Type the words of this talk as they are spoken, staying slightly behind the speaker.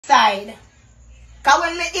outside. Because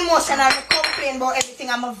when me emotional, I complain about everything,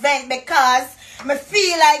 I'm a vent because me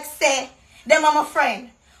feel like say, them are my friend.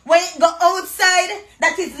 When it go outside,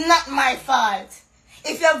 that is not my fault.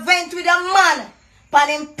 If you vent with a man, pan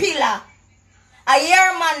him pillar, I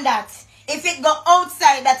hear man that. If it go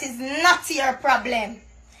outside, that is not your problem.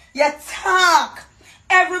 You talk.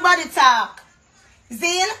 Everybody talk.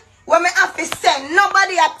 Zin, when me have to say,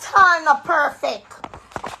 nobody at all not perfect.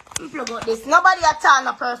 Plug out this. Nobody at all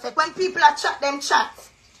not perfect. When people are chat, them chat.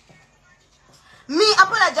 Me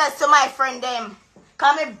apologize to my friend them.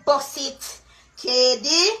 Cause me boss it.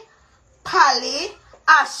 KD, Polly,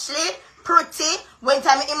 Ashley, Pretty. When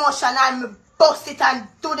time emotional, me boss it and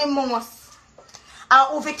do the most.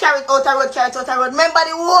 And if we carry it out the road, carry it out the road. Remember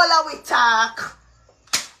the whole of we talk.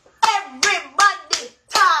 Everybody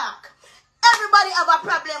talk. Everybody have a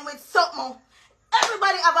problem with something.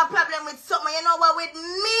 Everybody have a problem with something. You know what with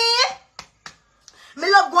me? Me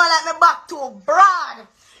love going like me back to broad.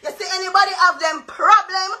 You see anybody have them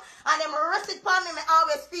problem and them rest it upon me, me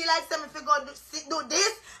always feel like some if you go do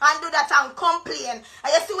this and do that and complain. And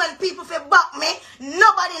you see when people feel back me,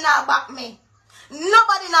 nobody now back me.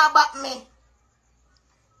 Nobody now back me.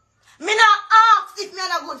 Me not ask if me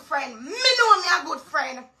a good friend. Me know me a good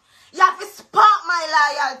friend. You have to spark my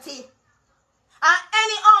loyalty. And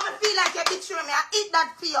anyhow me feel like you betray me, I eat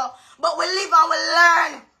that for you. But we live and we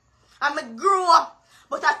learn. And me grow up.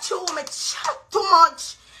 But I chew me chat too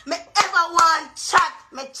much. Me ever want chat.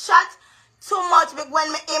 Me chat too much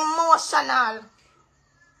when me emotional.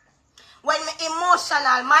 When me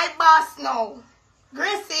emotional, my boss know.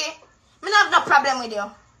 Gracie, me not have no problem with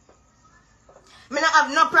you. Me not have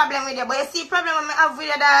no problem with you. But you see problem I have with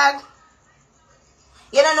you, dog.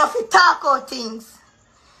 You don't know if you talk out things.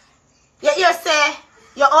 You hear say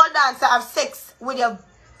your old dancer have sex with your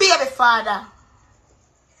baby father.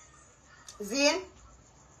 Zin?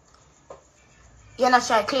 You're not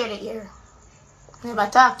trying to clear the ear. Never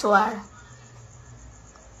talk to her.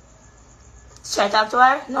 Try to talk to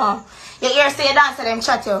her? No. You hear say your dancer them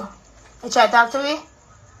chat you. You try to talk to me?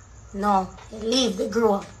 No. You leave the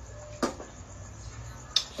group.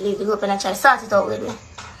 You leave the group and I try to sort it out with me.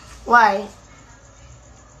 Why?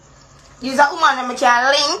 You're a woman and I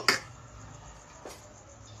can link.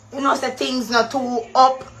 You know, say things not too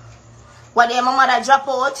up. What day my mother drop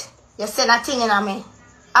out, you send a thing in a me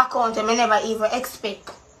account and me never even expect.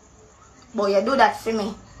 But you do that for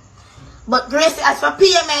me. But Grace, as for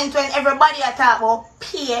payment, when everybody talk about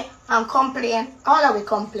pay and complain, all of we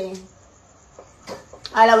complain.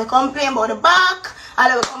 All of we complain about the back. All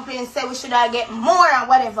of we complain, say we should have get more and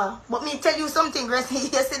whatever. But me tell you something, Grace.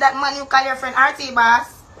 You see that man you call your friend RT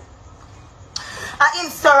Boss? And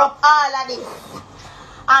him stir up all of this.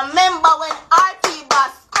 I remember when RT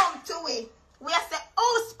Boss come to it, we say,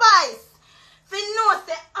 oh Spice, if you know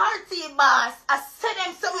say RT Boss, I said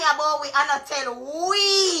them something about we and I tell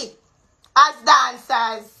we as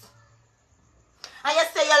dancers. And you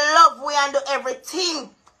say you love we and do everything.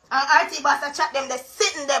 And RT Boss I chat them, they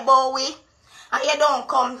sitting there about we and you don't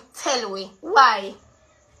come tell we. Why?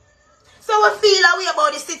 So we feel a way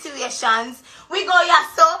about the situations. We go here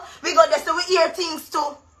so, we go there so we hear things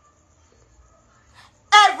too.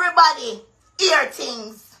 Everybody hear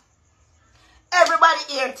things. Everybody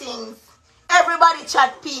hear things. Everybody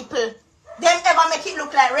chat people. Them ever make it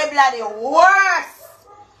look like Rebel are the worst.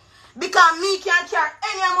 Because me can't carry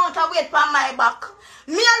any amount of weight on my back.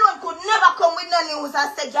 Me alone could never come with no news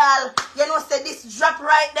and say, girl, you know, say this drop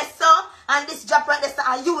right there, sir, and this drop right there, sir,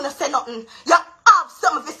 and you don't say nothing. You have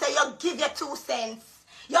some of you say you give your 2 cents.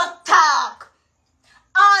 You talk.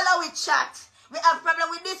 All of we chat. We have problem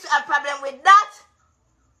with this, we have problem with that.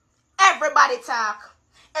 Everybody talk.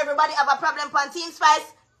 Everybody have a problem on Team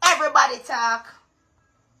Spice. Everybody talk.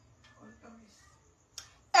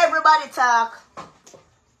 Everybody talk.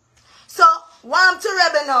 So, want to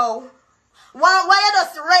rebel now. Why you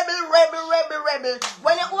just rebel?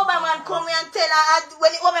 When the Oberman come and tell her,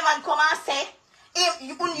 when the Oberman come and say, if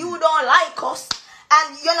you don't like us,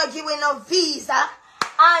 and you're not giving no visa,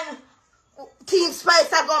 and Team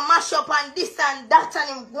Spice are going to mash up on this and that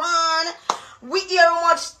and in one. We hear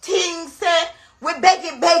much things say, we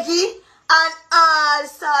beggy, and all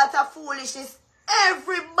sorts of foolishness.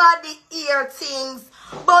 Everybody hear things,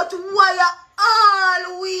 but why you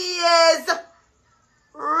always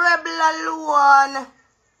rebel alone?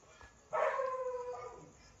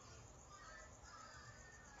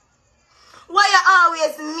 Why you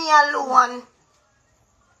always me alone?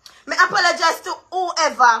 Me apologize to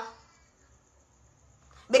whoever.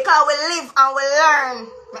 Because we live and we learn.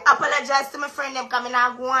 I apologize to my friend them because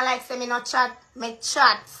I go on like say me not chat. Me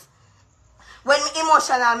chat. When me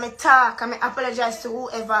emotional, me talk and me apologize to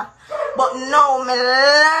whoever. But now me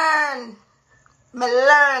learn.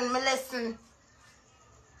 Me listen.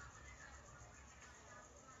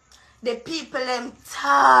 The people them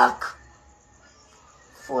talk.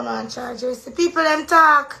 Phone on chargers. The people them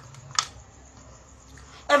talk.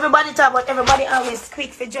 Everybody talk, but everybody always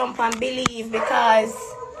quick for jump and believe because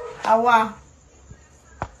I want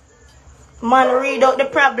man read out the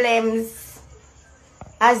problems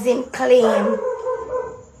as him claim.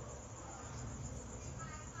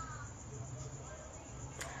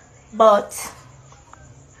 But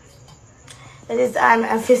it is I'm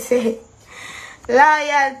have to say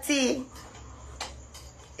loyalty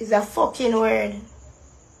is a fucking word.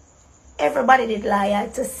 Everybody did loyal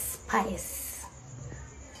to Spice.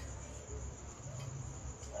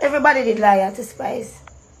 Everybody did loyal to Spice.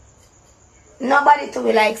 Nobody to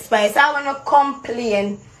be like Spice. I wanna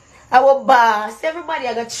complain. Our boss, everybody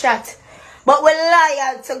I got chat. But we're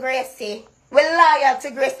loyal to Gracie. We're loyal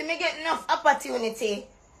to Gracie. Me get enough opportunity.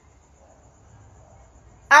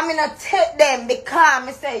 I'm gonna take them because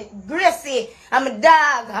I say, Gracie, I'm a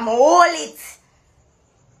dog. I'm a hold it.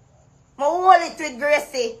 I'm a hold it with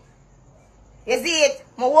Gracie. You see it?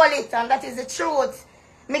 I'm a hold it, and that is the truth.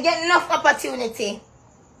 Me get enough opportunity.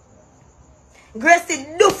 Gracie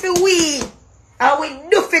do for we, and we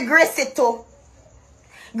do for Gracie too.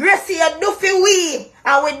 Gracie you do for we,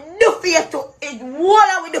 and we do for you too.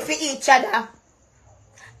 All we do for each other.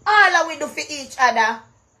 All we do for each other.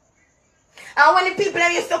 And when the people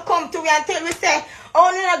used to come to me and tell me, say,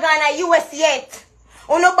 oh, no, not gonna US yet.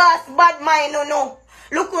 Oh, no, boss, bad mind, no.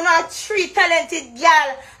 Look, you know, 3 talented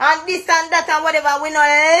girl, and this and that and whatever. We not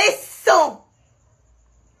listen.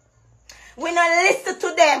 We not listen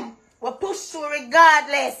to them. We push through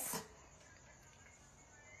regardless.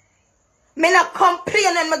 Me not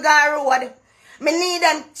complain on my go road. Me need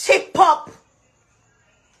them chip up.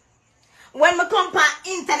 When me come on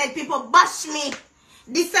internet, people bash me.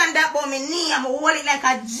 This and that, but me knee, I'm hold it like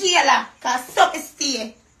a jailer. Cause stop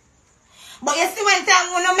stay. But you see when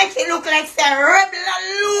time wanna make it look like say rebel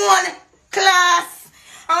alone class.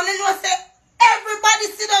 I wanna know say everybody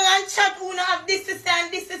sit down and chat who not have this to say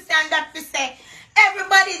and this to say and that to say.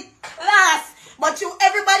 Everybody class. But you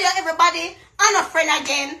everybody and a friend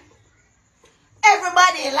again.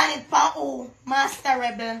 Everybody land it for who? Master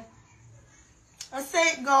Rebel. I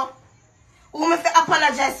say it go. Who me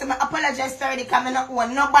apologize to me? Apologize to already because I not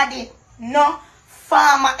want nobody, no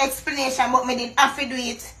farmer explanation, but me did have to do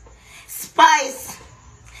it. Spice,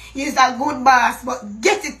 you's a good boss, but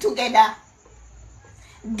get it together.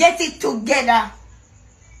 Get it together.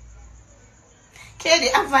 Katie,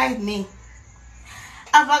 avoid me.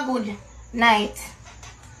 Have a good night.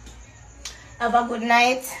 Have a good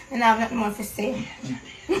night, and I have nothing more to say.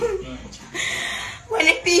 When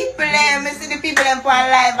the people I see the people on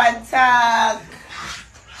live and talk.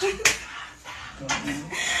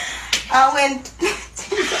 I went.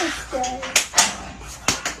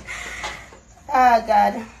 Oh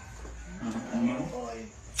God.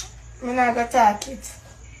 I'm not gonna talk it.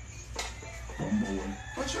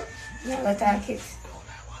 I'm not gonna talk it.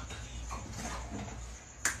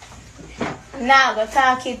 Now go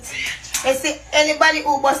talk it. You see, anybody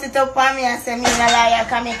who bust it up on me and say me a liar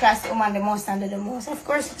can make us woman the most and do the most. Of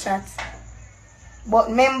course you chat. But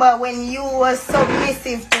remember when you were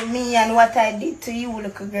submissive to me and what I did to you,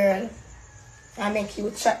 little girl, I make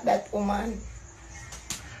you chat that woman.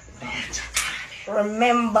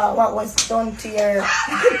 Remember what was done to your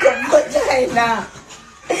vagina.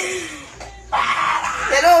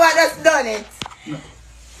 You know what has done it?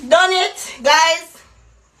 Done it, guys.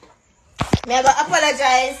 Me I go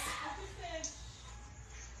apologize.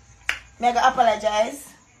 Me I go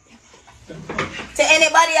apologize to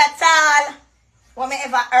anybody at all who me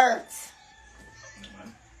ever hurt.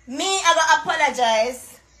 Me I go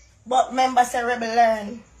apologize, but remember say Rebel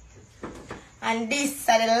learn. And this is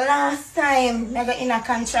the last time I go in a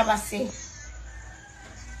controversy.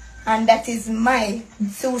 And that is my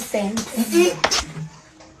 2 cents.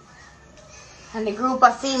 And the group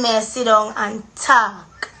of females sit down and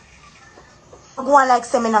talk. I go on like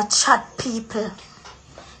say me not chat people.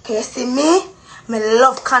 Okay, you see me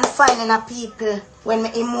love confining a people when me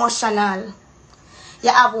emotional. You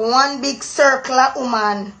have one big circle of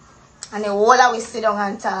woman and the whole of we sit down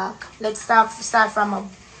and talk. Let's start from a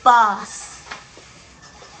boss.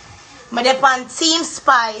 Me dey on Team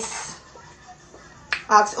Spice.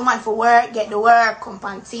 Ask woman for work, get the work, come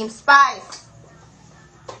on Team Spice.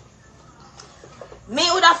 Me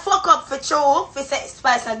would have fuck up for true, for say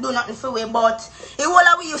Spice and do nothing for we, but the whole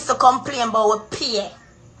of we used to complain about we pay.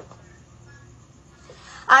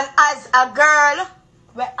 And as a girl,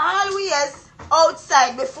 we always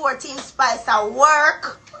outside before Team Spice at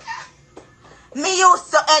work, me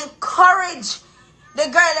used to encourage the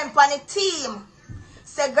girl on the team.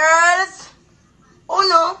 Say, girls,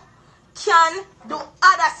 uno can do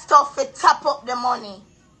other stuff to top up the money.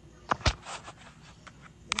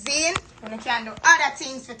 Zine, uno can do other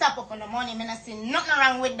things to top up on the money. I see nothing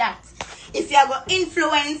wrong with that. If you are going to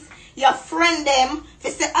influence your friend them, if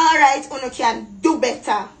you say, alright, uno can do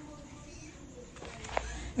better.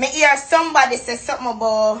 Me hear somebody say something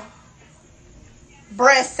about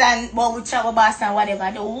breasts and about we travel bus and whatever.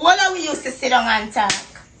 The whole of we used to sit down and talk.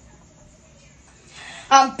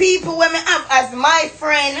 And people when me have as my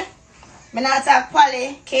friend, me not talk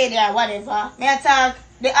Polly, Katie or whatever. Me not talk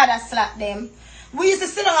the other slap them. We used to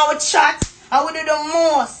sit down and we chat and we do the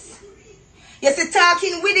most. You see,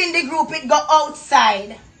 talking within the group, it go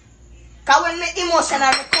outside. Because when me emotional,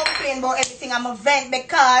 I complain about everything, I'm a vent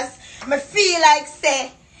because me feel like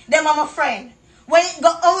say, them are my friend. When it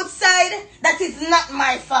go outside, that is not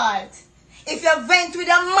my fault. If you vent with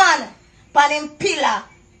a man, pan him pillar,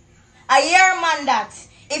 I hear man that.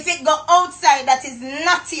 If it go outside, that is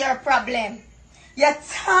not your problem. You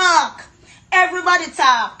talk. Everybody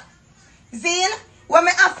talk. Zine, when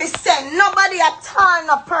me have to say, nobody at all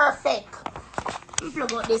not perfect.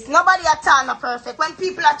 Plug out this. Nobody at all not perfect. When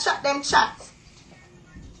people are chat, them chat.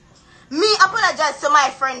 Me apologize to my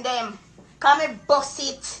friend them. Cause me boss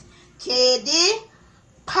it. KD,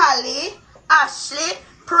 Polly, Ashley,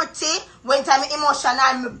 Pretty. When time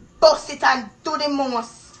emotional, me boss it and do the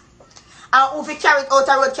most. And if we carry it out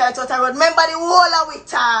the road, carry it out the road. Remember the whole of we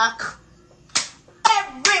talk.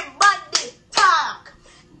 Everybody talk.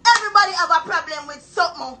 Everybody have a problem with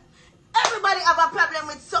something. Everybody have a problem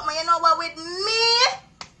with something. You know what? With me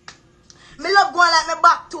love going like me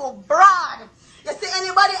back to broad. You see,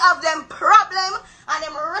 anybody have them problem and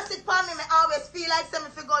them rest it for me, I always feel like some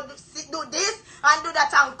if you go do this and do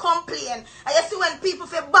that and complain. And you see when people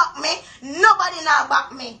feel back me, nobody now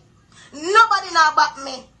back me. Nobody now back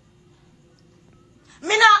me.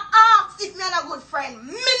 Me not ask if me a good friend.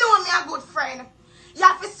 Me know me a good friend. You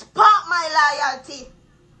have to spark my loyalty.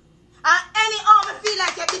 And anyhow me feel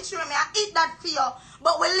like you betray me, I eat that for you.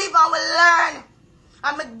 But we live and we learn.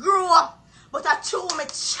 And me grow up. But I chew me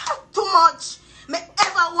chat too much. Me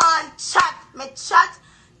ever want chat. Me chat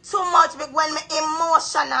too much when me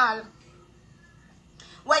emotional.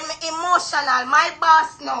 When me emotional, my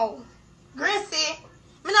boss know. Gracie,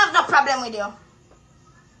 me not have no problem with you.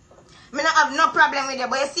 Me not have no problem with you.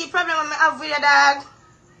 But you see problem when me have with your dog.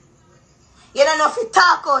 You don't know if you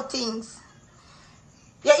talk out things.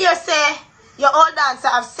 You hear say your old dancer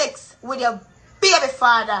have sex with your baby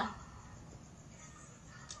father.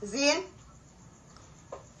 Zine?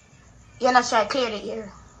 You're not trying to clear the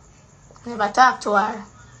ear. Never talk to her.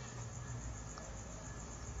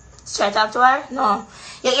 Try to talk to her? No.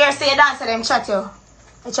 You hear say your dancer them chat you.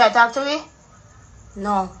 You try to talk to me?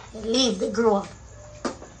 No. You leave the group.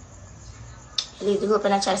 You leave the group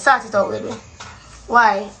and I try to sort it out with me.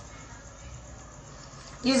 Why?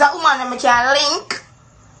 You're a woman that can link.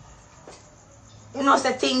 You know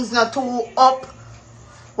say things not too up.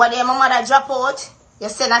 What your mother drop out, you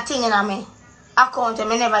send a thing in on me. Account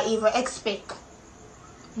I never even expect.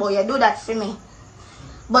 But you do that for me.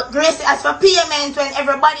 But Gracie, as for payment, when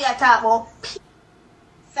everybody are talk about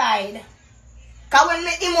side. Because when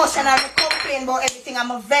me emotional, I complain about everything,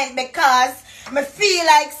 I'm a vent because me feel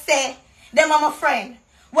like say, them are my friend.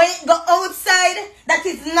 When it go outside, that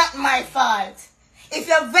is not my fault. If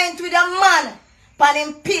you vent with a man, pan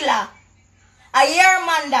him pillar, I hear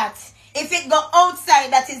man that. If it go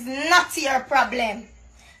outside, that is not your problem.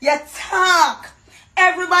 You talk.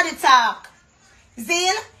 Everybody talk.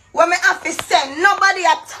 Zine, when me have to say, nobody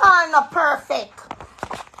at all not perfect.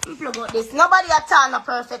 Plug out this. Nobody at all not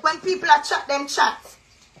perfect. When people are chat, them chat.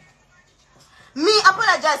 Me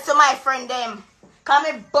apologize to my friend them. Cause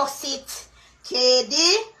me boss it.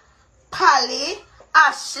 KD, Polly,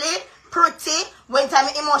 Ashley, Pretty. When time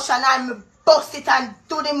emotional, me boss it and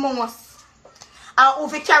do the most. And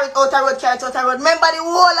if we carry it out the road, carry it out the road. Remember the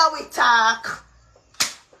whole of we talk.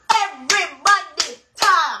 Everybody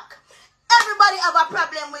talk. Everybody have a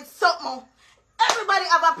problem with something. Everybody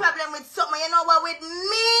have a problem with something. You know what? With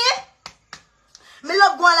me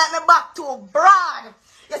love going like me back to broad.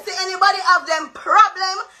 You see, anybody have them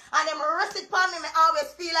problem and them rest it for me, I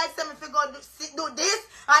always feel like some if you go do this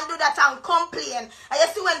and do that and complain. And you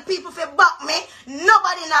see when people feel back me,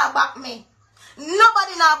 nobody now back me.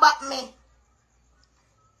 Nobody now back me.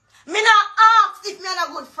 Me not ask if me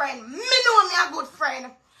a good friend. Me know me a good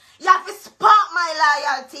friend. You have to spark my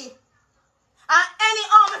loyalty. And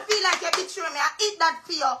anyhow me feel like you betray me, I eat that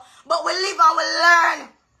for you. But we live and we learn.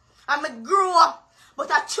 and me grow up. But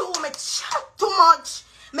I chew me chat too much.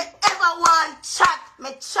 Me ever want chat. Me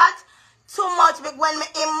chat too much when me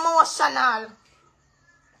emotional.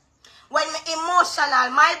 When me emotional,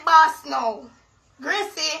 my boss know.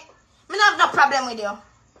 Gracie, me not have no problem with you.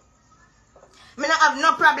 Me not have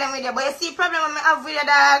no problem with you. But you see problem when me have with your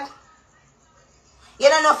dog? You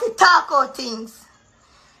don't know if you talk about things.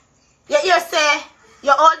 You hear say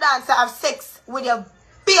your old dancer have sex with your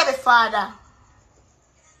baby father.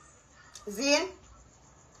 Zin?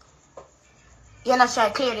 You're not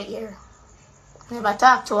trying to clear the ear. Never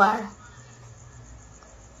talk to her.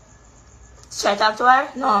 Try to talk to her?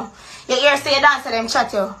 No. You hear say you dance to them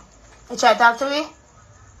chat you. You try to talk to me?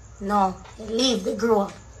 No. You leave the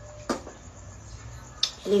group.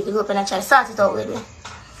 You leave the group and I try to sort it out with you.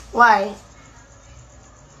 Why?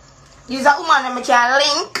 You're a woman and I can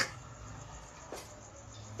link.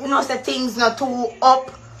 You know say things not too up.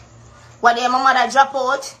 What day my mother drop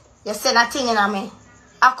out, you send a thing in on me.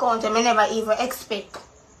 Account and I never even expect.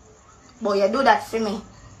 But you do that for me.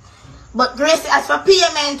 But Gracie, as for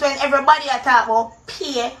payment, when everybody talk about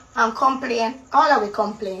pay and complain, all of we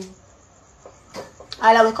complain.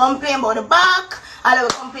 All of we complain about the back, all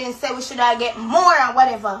of we complain say we should have get more and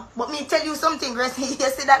whatever. But me tell you something, Gracie, you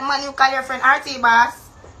see that man you call your friend RT Boss?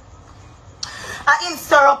 I him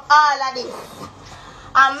stir up all of this.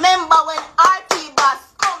 I remember when RT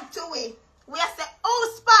Boss come to it, we say,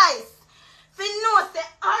 oh Spice, if you know say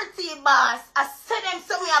RT Boss, I said them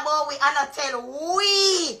something about we and I tell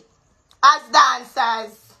we as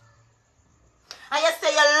dancers. And you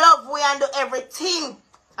say you love we and do everything.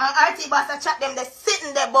 And RT Boss I chat them, they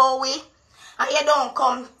sitting there about we. And you don't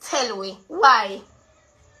come tell we. Why?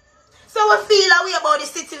 So we feel a way about the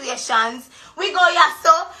situations. We go here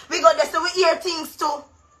so, we go there so we hear things too.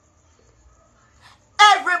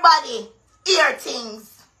 Everybody hear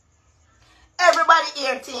things. Everybody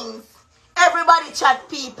hear things. Everybody chat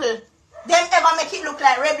people. Them ever make it look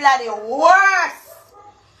like Rebla the worst.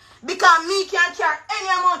 Because me can't carry any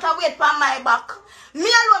amount of weight on my back. Me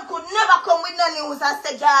alone could never come with no news and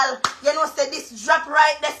say, girl, you know, say this drop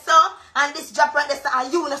right there, sir, and this drop right there, sir,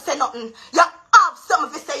 and you don't say nothing. You have some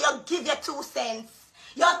of you say you give your 2 cents.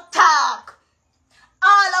 You talk.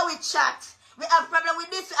 All of we chat. We have problem with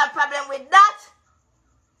this, we have problem with that.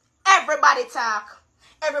 Everybody talk.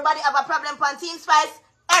 Everybody have a problem on Team Spice.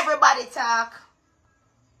 Everybody talk.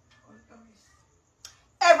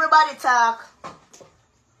 Everybody talk.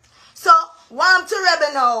 So, want to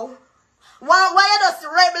rebel now. Why you just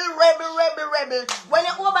rebel? When the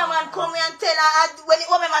Oberman come and tell her, when the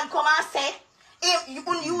Oberman come and say, if you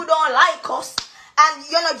don't like us, and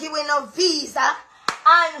you're not giving no visa,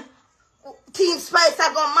 and Team Spice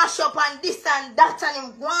are going to mash up on this and that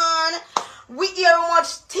and in one, we hear much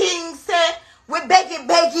things, say, we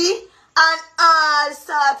beggy, and all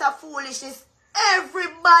sort of foolishness.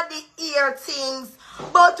 Everybody hear things,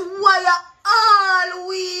 but why you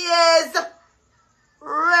always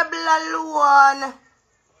rebel alone?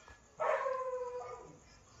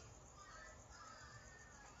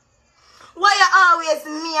 Why you always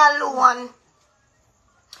me alone?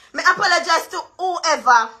 Me apologize to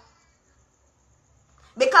whoever,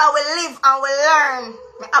 because we live and we learn.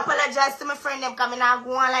 Me apologize to my friend them, because me not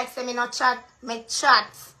go on like say me not chat. Me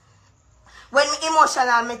chat. When me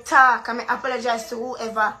emotional, me talk, and me apologize to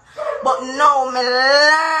whoever. But no, me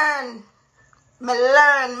learn.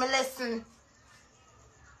 Me listen.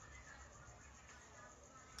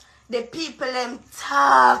 The people them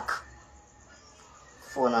talk.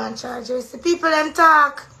 Phone on chargers. The people them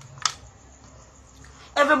talk.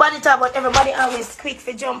 Everybody talk, but everybody always quick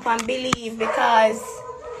for jump and believe, because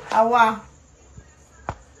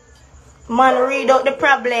man read out the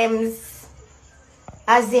problems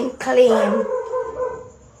as him claim.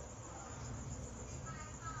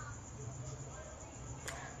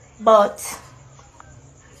 But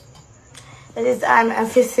that is I'm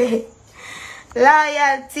have to say,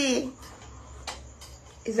 loyalty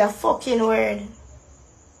is a fucking word.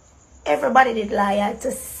 Everybody did loyal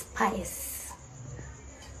to Spice.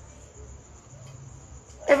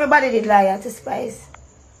 Everybody did loyal to Spice.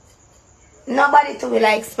 Nobody to be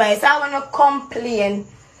like Spice. I wanna complain.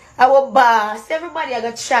 Our boss, everybody I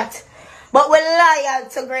got chat. But we're loyal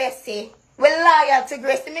to Gracie. We're loyal to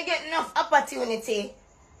Gracie. Me get enough opportunity.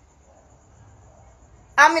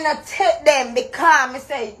 I'm gonna take them because I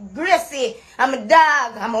say, Gracie, I'm a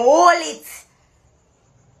dog. I'm a hold it.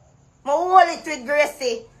 I'm a hold it with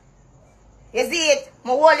Gracie. You see it?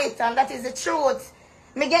 I'm a hold it, and that is the truth.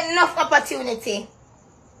 Me get enough opportunity.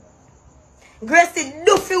 Gracie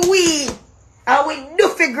do for we, and we do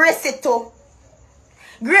for Gracie too.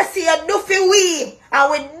 Gracie, you do for we,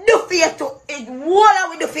 and we do for you too. All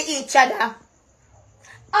we do for each other.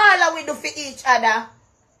 All we do for each other.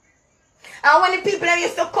 And when the people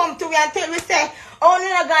used to come to me and tell me, say, oh, no,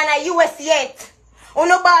 not gonna US yet. Oh,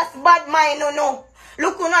 no, boss, bad mind, no.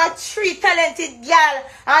 Look, you know, 3 talented girl,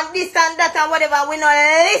 and this and that and whatever. We not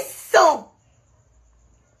listen.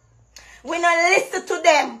 We not listen to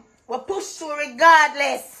them. We push through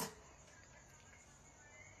regardless.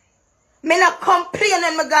 Me not complain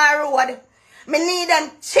when me go road. Me need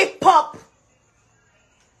them chip up.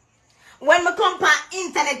 When me come on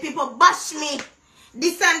internet, people bash me.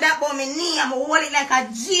 This and that about me knee. I'm hold it like a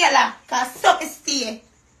jailer. Cause stop stay.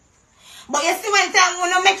 But you see when time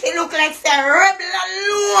wanna make it look like say rebel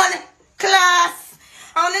alone class.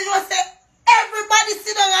 I wanna know say everybody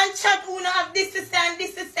sit down and chat who know have this to say and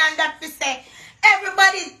this to say and that to say.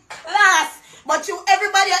 Everybody class. But you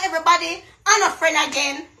everybody and a friend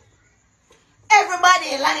again.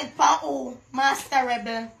 Everybody landed for who? Master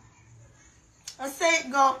Rebel. I say it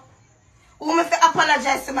go. Who me fi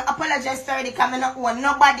apologize to me? Apologize to already because I not want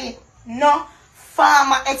nobody. No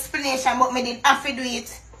farmer explanation but me did have to do it.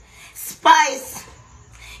 Spice.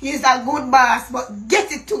 You's a good boss but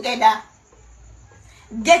get it together.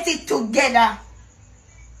 Get it together.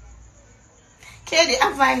 Katie,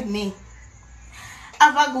 avoid me.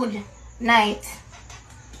 Have a good night.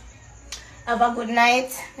 Have a good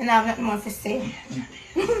night. And I have nothing more to say.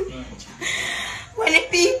 When the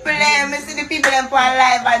people, I see the people on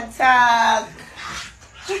live and talk.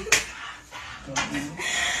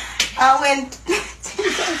 I went.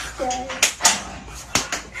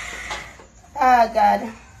 Oh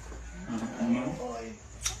God.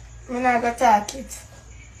 I'm not going to talk it.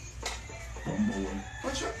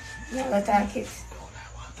 What's up? I'm not going to talk it.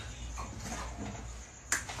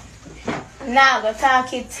 I'm not going to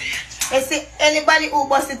talk it. You see, anybody who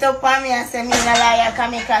bust it up on me and say me a liar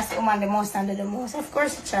can make us woman the most and do the most. Of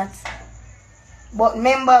course you chat. But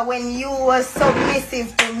remember when you were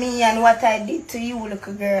submissive to me and what I did to you,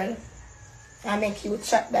 little girl, I make you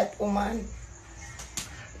chat that woman.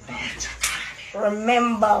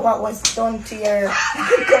 Remember what was done to your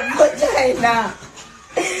vagina.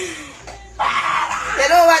 You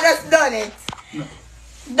know what just done it? No.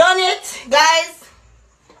 Done it, guys.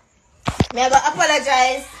 Me I go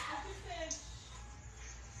apologize.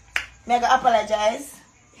 Me I go apologize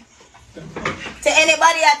to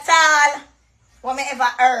anybody at all who me ever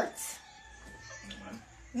hurt.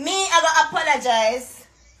 Me I go apologize,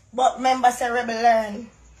 but remember say Rebel learn.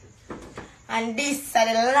 And this is the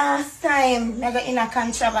last time I go in a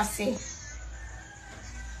controversy.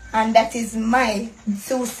 And that is my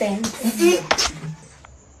 2 cents.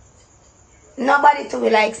 Nobody to be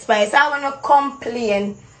like Spice. I wanna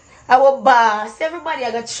complain. Our boss, everybody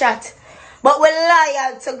I got chat. But we're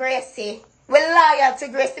loyal to Gracie. We're loyal to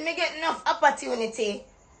Gracie. Me get enough opportunity.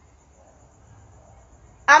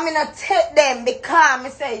 I'm gonna take them because I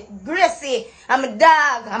say, Gracie, I'm a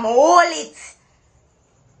dog. I'm a hold it.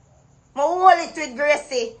 I'm a hold it with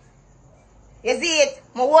Gracie. You see it?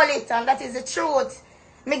 I'm a hold it and that is the truth.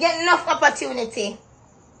 Me get enough opportunity.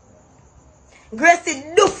 Gracie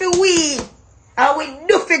do for we. And we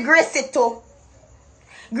do for Gracie too.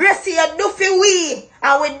 Gracie, you do for we,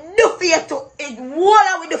 and we do for you too.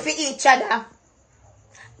 All we do for each other.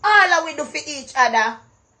 All we do for each other.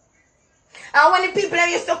 And when the people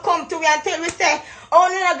used to come to me and tell me, say, oh,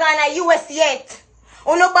 no, not gonna US yet.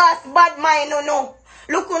 Oh, no, boss, bad mind, no.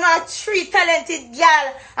 Look, you know, 3 talented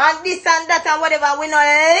girl, and this and that and whatever. We not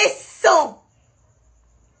listen.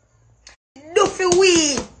 Do for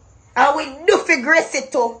we, and we do for Gracie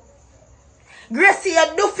too. Gracie,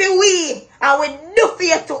 you do for we, and we do for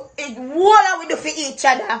you too. All we do for each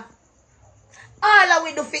other. All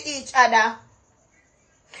we do for each other.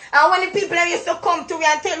 And when the people used to come to me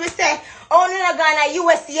and tell me, say, oh, no, not gonna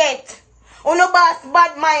US yet. Oh, no, boss,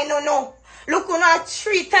 bad mind, no. Look, you know,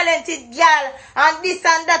 3 talented girl, and this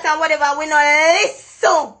and that and whatever. We not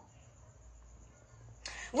listen.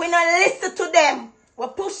 We not listen to them. We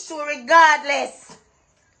push through regardless.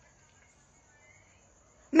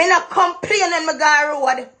 Me not complain when me go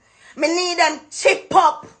road. Me need them chip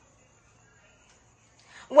up.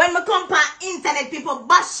 When me come on internet, people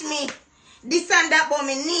bash me. This and that about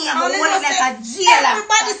me knee. I'm hold it like a jailer.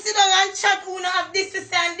 Everybody sit down and chat who know have this to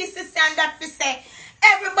say and this to say and that to say.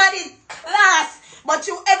 Everybody class. But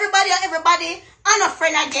you everybody and a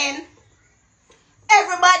friend again.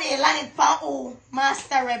 Everybody landed for who?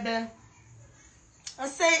 Master Rebel. I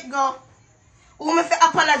say it go. Who me fi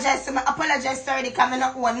apologize to me? Apologize to already because I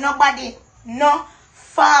not want nobody. No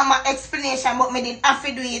farmer explanation but me did have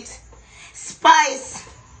to do it. Spice.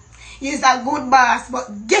 You's a good boss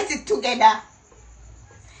but get it together.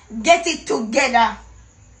 Get it together.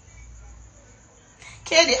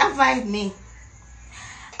 Katie, avoid me.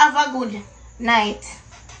 Have a good night.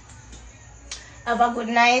 Have a good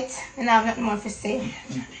night. And I have nothing more to say.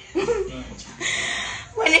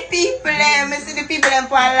 When the people I see the people them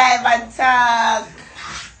on live and talk.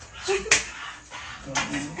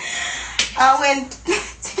 I went.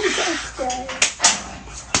 Jesus Christ.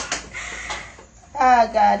 Oh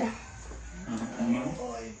God.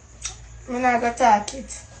 I'm not gonna talk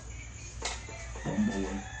it.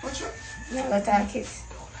 What's up? I'm not gonna talk it.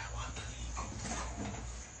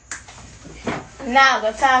 Now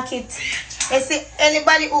go talk it. You see,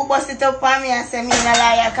 anybody who bust it up on me and say me a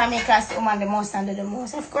liar can make us woman the most and do the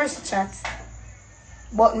most. Of course you chat.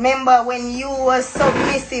 But remember when you were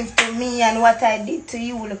submissive to me and what I did to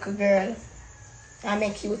you, little girl. I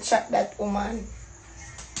make you chat that woman.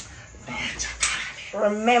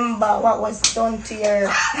 Remember what was done to your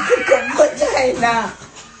vagina.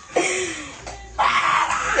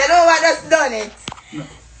 You know what just done it? No.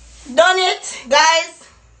 Done it, guys.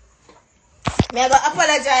 May I go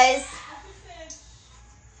apologize?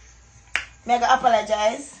 May I go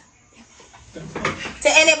apologize to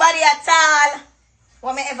anybody at all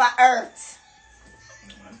who me ever hurt?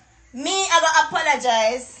 Me, I go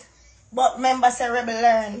apologize, but remember, say rebel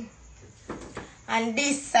learn. And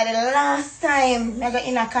this is the last time I go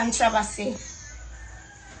in a controversy.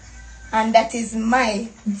 And that is my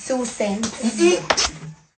 2 cents.